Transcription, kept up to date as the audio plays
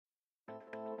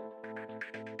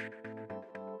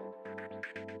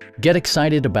Get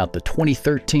excited about the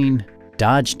 2013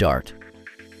 Dodge Dart.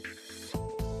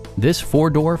 This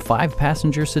 4-door,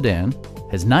 5-passenger sedan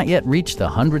has not yet reached the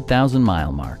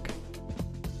 100,000-mile mark.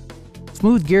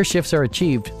 Smooth gear shifts are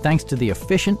achieved thanks to the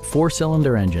efficient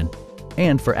 4-cylinder engine,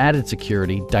 and for added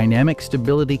security, dynamic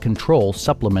stability control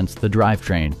supplements the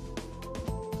drivetrain.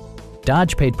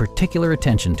 Dodge paid particular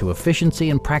attention to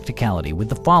efficiency and practicality with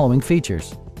the following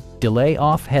features: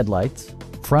 delay-off headlights,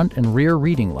 front and rear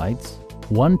reading lights,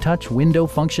 one-touch window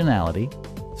functionality,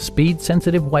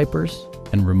 speed-sensitive wipers,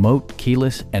 and remote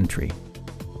keyless entry.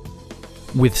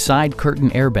 With side curtain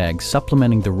airbags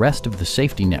supplementing the rest of the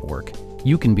safety network,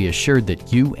 you can be assured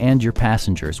that you and your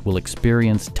passengers will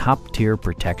experience top-tier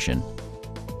protection.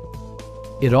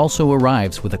 It also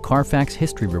arrives with a Carfax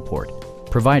history report,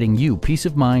 providing you peace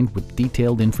of mind with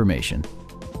detailed information.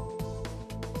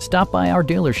 Stop by our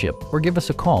dealership or give us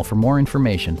a call for more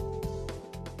information.